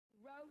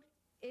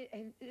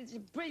It's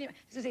brilliant. I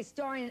was going to say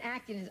starring and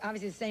acting is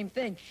obviously the same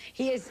thing.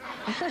 He is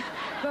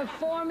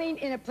performing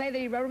in a play that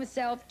he wrote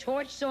himself,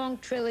 Torch Song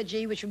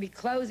Trilogy, which will be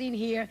closing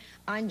here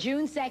on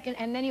June 2nd,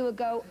 and then he will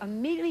go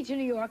immediately to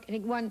New York, and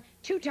he won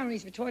 2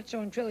 Tonys for Torch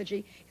Song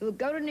Trilogy. He will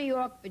go to New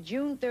York for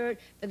June 3rd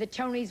for the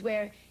Tonys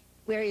where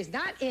he is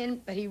not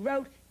in, but he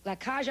wrote La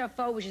Cage aux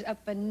Folles, which is up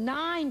for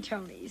 9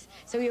 Tonys.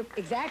 So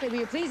exactly,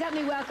 will you please help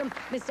me welcome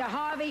Mr.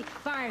 Harvey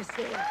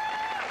Fierstein.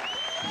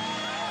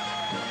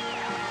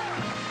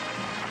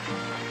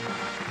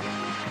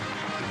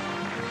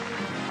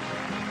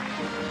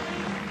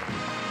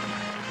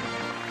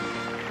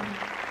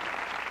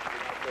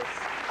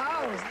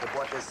 I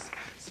bought this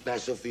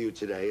special for you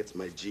today. It's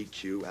my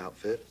GQ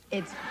outfit.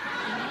 It's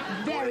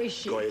very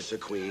chic. Goyish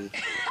queen.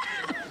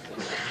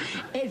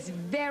 It's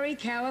very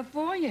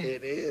California.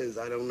 It is.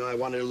 I don't know. I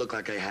wanted to look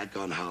like I had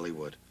gone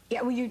Hollywood.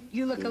 Yeah, well,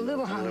 you look a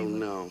little Hollywood. I don't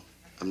know.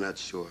 I'm not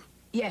sure.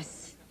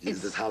 Yes.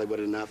 Is this Hollywood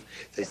enough?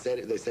 They said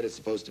it's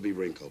supposed to be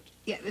wrinkled.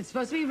 Yeah, it's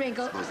supposed to be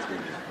wrinkled. It's supposed to be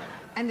wrinkled.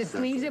 And the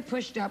sleeves are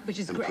pushed up, which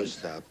is great.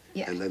 Pushed up.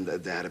 Yeah. And then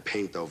they had to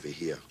paint over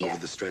here. Yeah. Over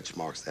the stretch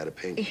marks, they had to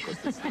paint. Because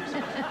the sleeves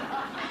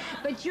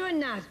But you're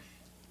not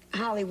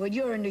Hollywood.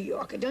 You're a New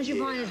Yorker. Don't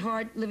you find it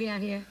hard living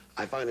out here?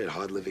 I find it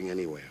hard living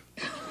anywhere.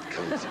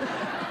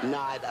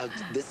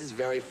 This is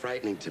very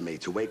frightening to me,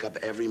 to wake up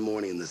every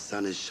morning and the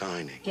sun is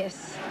shining.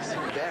 Yes. It's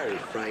very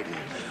frightening.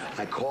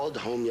 I called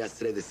home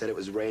yesterday. They said it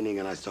was raining,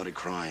 and I started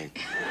crying.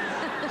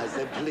 I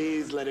said,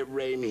 please let it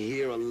rain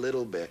here a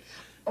little bit.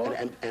 Oh.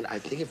 And I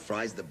think it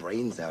fries the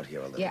brains out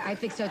here a little bit. I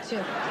think so, too.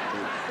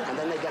 And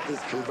then they get these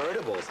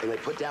convertibles, and they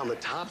put down the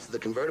tops of the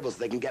convertibles so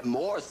they can get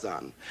more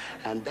sun.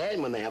 And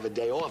then when they have a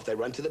day off, they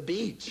run to the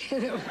beach.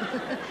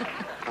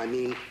 I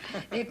mean,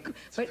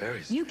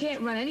 but you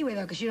can't run anyway,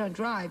 though, because you don't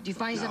drive. Do you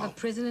find yourself a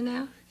prisoner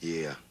now?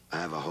 Yeah. I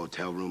have a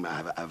hotel room. I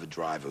have a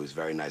driver who's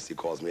very nice. He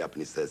calls me up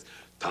and he says,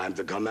 time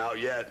to come out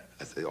yet?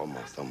 I say,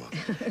 almost.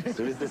 As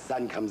soon as the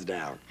sun comes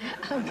down.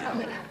 I'm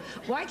coming out.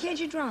 Why can't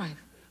you drive?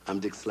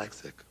 I'm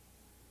dyslexic.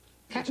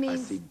 That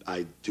means...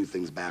 I do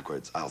things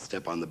backwards. I'll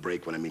step on the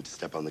brake when I mean to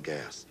step on the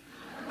gas.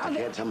 I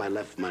can't tell my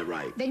left from my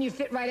right. Then you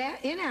fit right out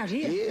here.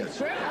 Yeah. That's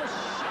great.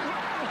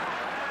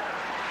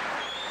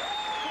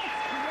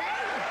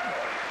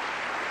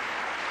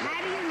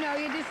 How do you know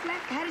you're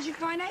dyslexic? How did you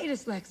find out you're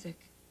dyslexic?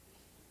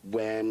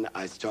 When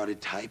I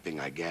started typing,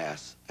 I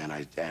guess, and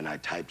I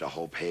typed a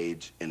whole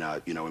page in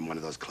in one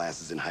of those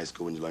classes in high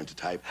school when you learn to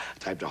type. I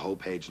typed a whole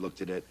page,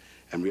 looked at it,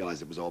 and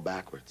realized it was all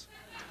backwards.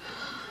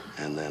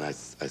 And then I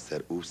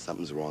said, ooh,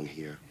 something's wrong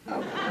here. Oh,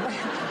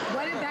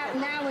 what about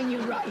now when you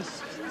write?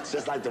 It's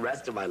just like the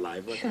rest of my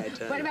life. What can I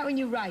tell you? What about when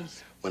you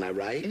write? When I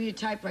write? When you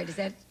typewrite, is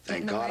that...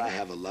 Thank God I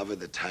have a lover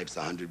that types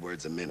 100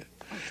 words a minute.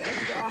 Oh,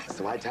 thank God.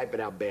 So I type it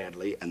out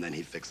badly, and then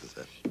he fixes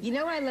it. You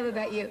know what I love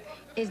about you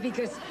is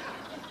because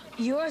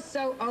you're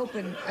so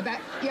open about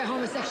your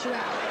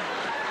homosexuality.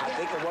 I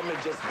think a woman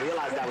just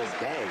realized I was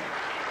gay.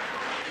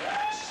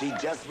 She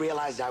just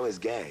realized I was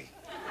gay.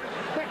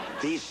 But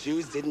these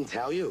shoes didn't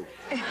tell you.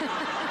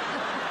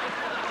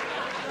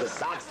 The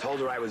socks told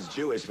her I was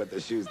Jewish, but the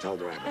shoes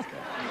told her I was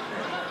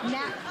gay.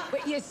 Now,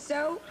 but you're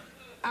so,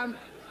 what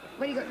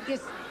do you go?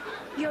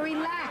 You're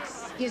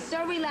relaxed. You're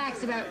so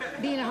relaxed about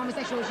being a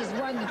homosexual, which is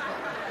wonderful.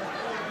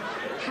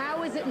 How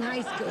was it in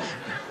high school?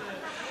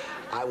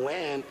 I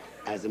went,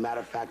 as a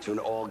matter of fact, to an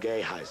all-gay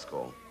high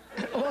school.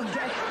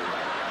 All-gay?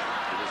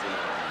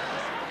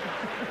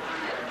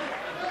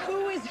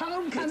 Who is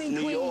homecoming queen?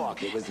 New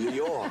York. It was New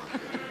York.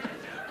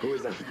 Who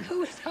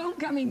was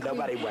homecoming queen?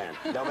 Nobody went.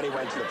 Nobody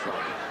went to the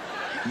prom.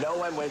 No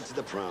one went to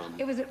the prom.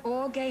 It was an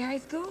all-gay high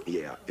school?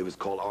 Yeah. It was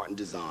called Art and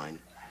Design.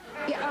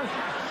 Yeah.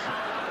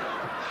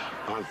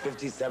 On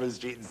 57th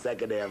Street and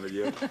 2nd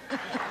Avenue.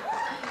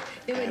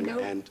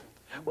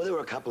 Well, there were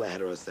a couple of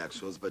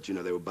heterosexuals, but,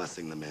 they were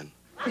bussing them in.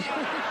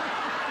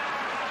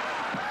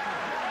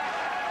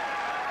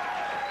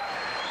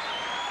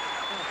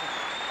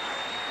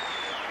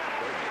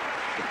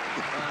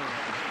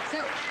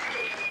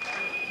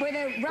 Were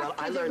there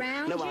ruffles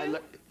around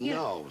you?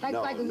 No.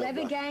 Like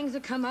leather gangs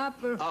would come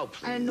up and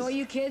annoy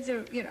you kids,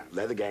 or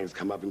Leather gangs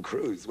come up and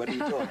cruise. What are you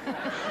talking?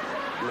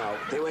 No,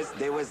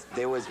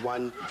 there was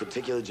one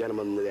particular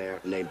gentleman there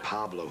named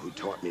Pablo who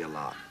taught me a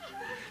lot.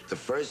 The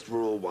first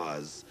rule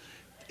was,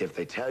 if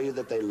they tell you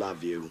that they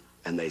love you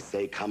and they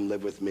say, come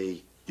live with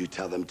me, you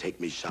tell them,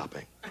 take me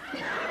shopping.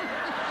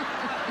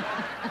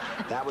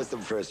 That was the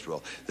first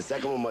rule. The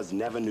second one was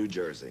never New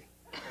Jersey.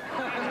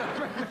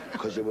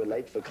 Because you were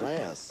late for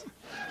class.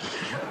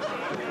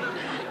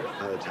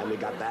 By the time you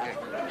got back.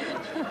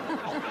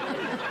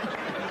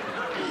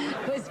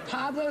 Was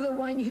Pablo the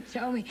one you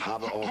told me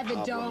had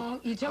the doll?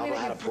 You told Pablo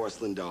me had a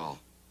porcelain doll.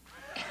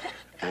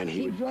 And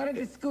he brought it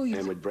to school.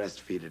 And would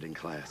breastfeed it in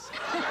class.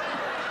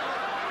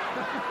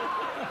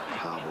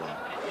 Pablo.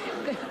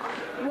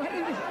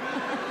 Whatever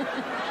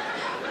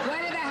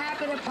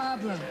happened to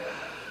Pablo?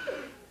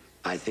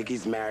 I think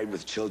he's married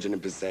with children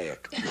in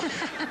Passaic.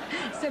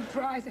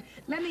 Surprising.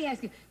 Let me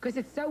ask you, because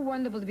it's so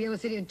wonderful to be able to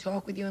sit here and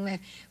talk with you and laugh.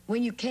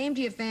 When you came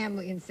to your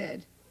family and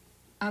said,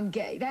 I'm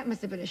gay. That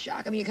must have been a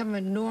shock. I mean, you come from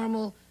a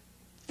normal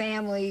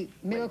family,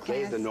 middle class.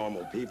 Gays are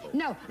normal people.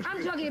 No,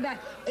 I'm talking about.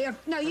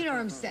 No, you know what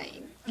I'm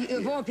saying.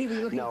 Of all people,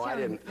 you look at. No,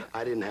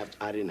 I didn't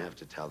have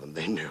to tell them.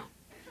 They knew.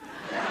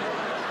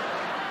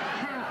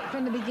 How?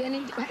 From the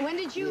beginning? When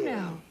did you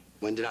know?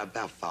 When did I?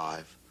 About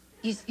 5.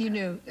 You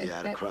knew. Yeah, I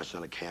had a crush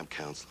on a camp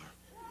counselor.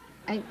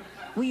 And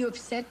were you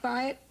upset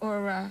by it,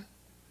 or?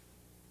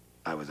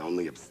 I was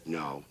only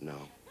no.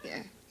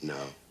 Yeah. No.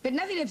 But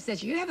nothing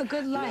upsets you. You have a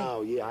good life.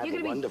 No, yeah, I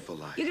have a wonderful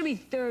life. You're going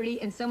to be 30,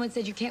 and someone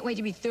said you can't wait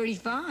to be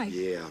 35.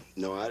 Yeah.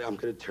 No, I'm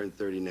going to turn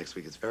 30 next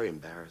week. It's very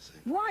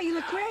embarrassing. Why? You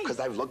look great. Because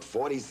I've looked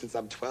 40 since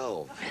I'm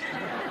 12.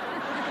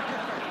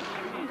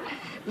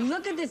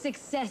 Look at the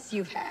success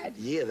you've had.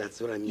 Yeah,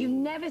 that's what I mean. You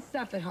never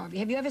suffered, Harvey.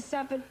 Have you ever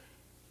suffered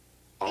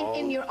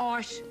in your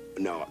art?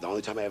 No, the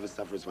only time I ever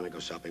suffer is when I go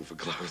shopping for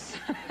clothes.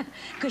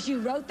 Because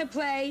you wrote the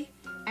play,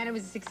 and it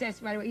was a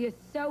success right away. You're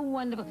so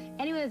wonderful.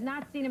 Anyone that's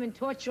not seen him in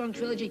Torch Song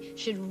Trilogy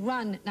should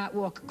run, not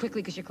walk,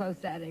 quickly, because you're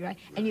closed Saturday, right?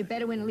 And you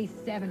better win at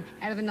least 7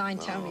 out of the 9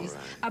 Tonys.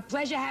 Right. A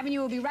pleasure having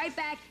you. We'll be right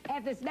back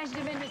after this message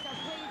of interest. So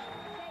please.